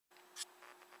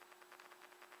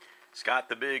Scott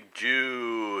the Big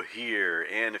Jew here,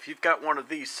 and if you've got one of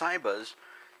these sybas,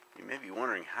 you may be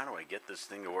wondering, how do I get this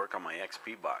thing to work on my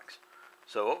XP box?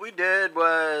 So what we did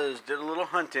was did a little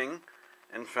hunting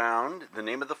and found the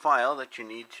name of the file that you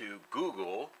need to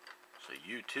Google, so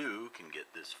you too can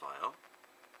get this file.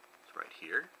 It's right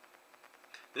here.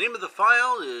 The name of the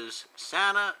file is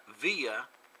sata via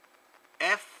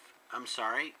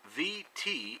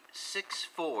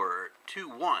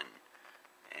VT6421.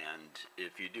 And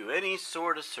if you do any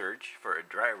sort of search for a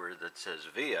driver that says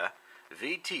via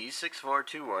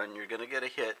VT6421, you're going to get a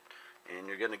hit, and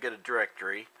you're going to get a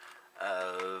directory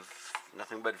of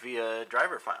nothing but via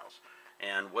driver files.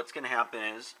 And what's going to happen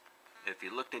is, if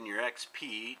you looked in your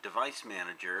XP device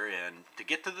manager, and to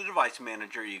get to the device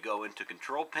manager, you go into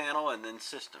control panel and then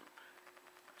system.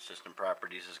 System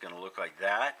properties is going to look like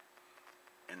that.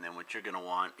 And then what you're going to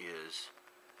want is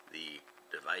the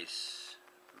device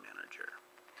manager.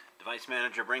 Device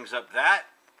manager brings up that,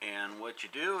 and what you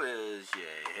do is you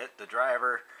hit the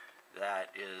driver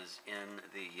that is in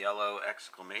the yellow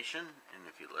exclamation, and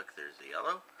if you look, there's the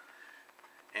yellow,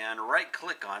 and right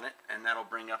click on it, and that'll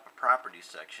bring up a property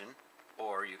section,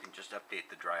 or you can just update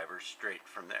the driver straight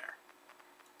from there.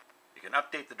 You can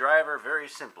update the driver very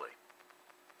simply.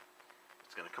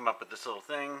 It's going to come up with this little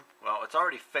thing. Well, it's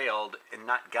already failed and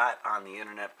not got on the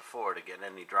internet before to get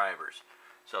any drivers.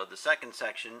 So the second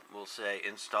section will say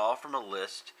install from a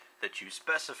list that you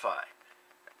specify.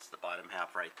 That's the bottom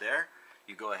half right there.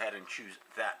 You go ahead and choose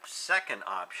that second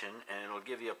option, and it'll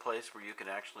give you a place where you can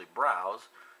actually browse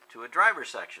to a driver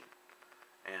section.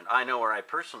 And I know where I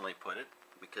personally put it,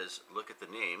 because look at the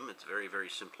name. It's very, very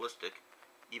simplistic.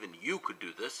 Even you could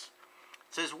do this.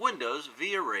 It says Windows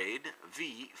via RAID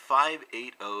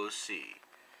V580C,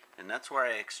 and that's where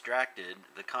I extracted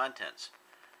the contents.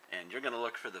 And you're going to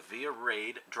look for the via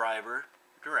RAID driver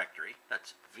directory.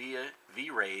 That's via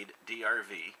VRAID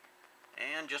DRV,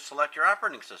 and just select your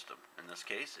operating system. In this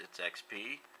case, it's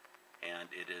XP, and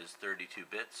it is 32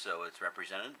 bits, so it's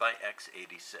represented by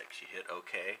x86. You hit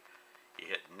OK, you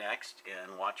hit Next,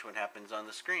 and watch what happens on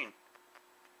the screen.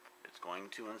 It's going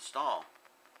to install.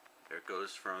 There it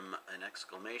goes from an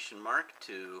exclamation mark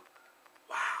to,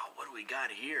 wow, what do we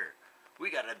got here? We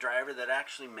got a driver that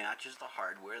actually matches the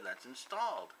hardware that's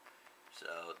installed.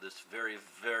 So this very,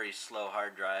 very slow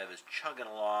hard drive is chugging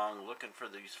along, looking for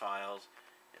these files.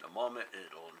 In a moment,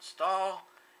 it'll install,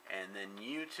 and then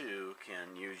you too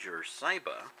can use your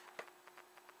syba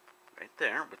right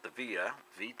there with the VIA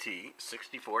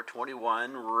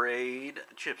VT6421 RAID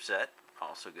chipset,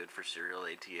 also good for serial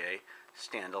ATA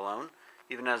standalone.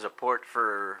 Even has a port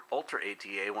for Ultra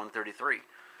ATA 133.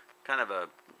 Kind of a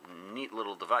neat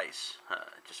little device.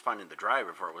 Just finding the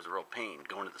driver for it was a real pain.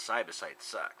 Going to the syba site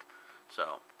sucked.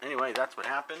 So anyway, that's what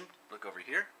happened. Look over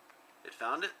here. It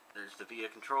found it. There's the VIA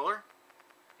controller.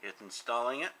 It's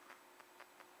installing it.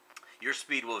 Your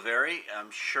speed will vary.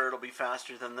 I'm sure it'll be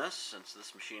faster than this, since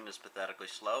this machine is pathetically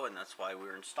slow, and that's why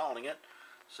we're installing it.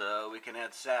 So we can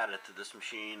add SATA to this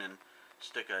machine and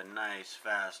stick a nice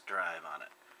fast drive on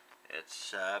it.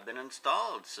 It's been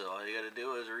installed, so all you got to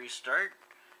do is restart,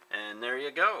 and there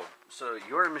you go. So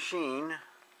your machine,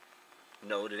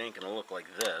 note it ain't going to look like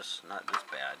this, not this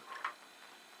bad.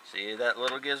 See that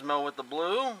little gizmo with the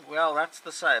blue? Well, that's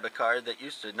the syba card that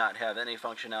used to not have any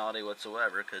functionality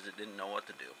whatsoever because it didn't know what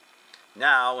to do.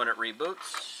 Now, when it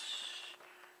reboots,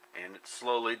 and it's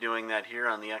slowly doing that here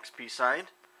on the XP side,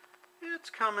 it's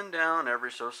coming down ever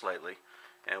so slightly.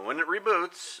 And when it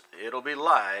reboots, it'll be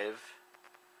live,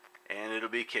 and it'll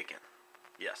be kicking.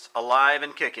 Yes, alive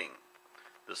and kicking.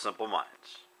 The Simple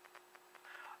Minds.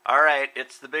 Alright,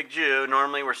 it's the Big Jew.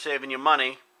 Normally we're saving you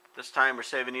money. This time we're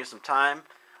saving you some time.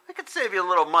 I could save you a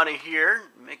little money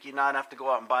here, make you not have to go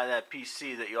out and buy that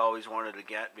PC that you always wanted to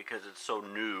get because it's so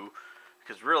new.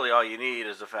 Because really all you need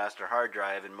is a faster hard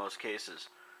drive in most cases.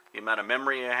 The amount of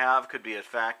memory you have could be a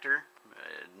factor.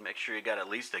 Make sure you got at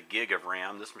least a gig of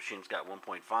RAM. This machine's got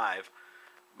 1.5.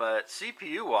 But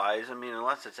CPU-wise, I mean,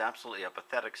 unless it's absolutely a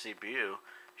pathetic CPU,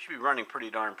 it should be running pretty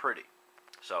darn pretty.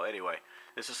 So anyway,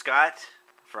 this is Scott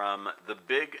from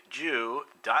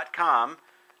thebigjew.com,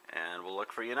 and we'll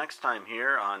look for you next time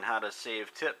here on how to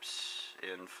save tips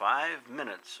in 5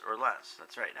 minutes or less.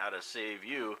 That's right, how to save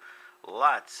you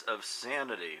lots of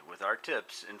sanity with our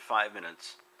tips in 5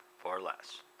 minutes or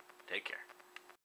less. Take care.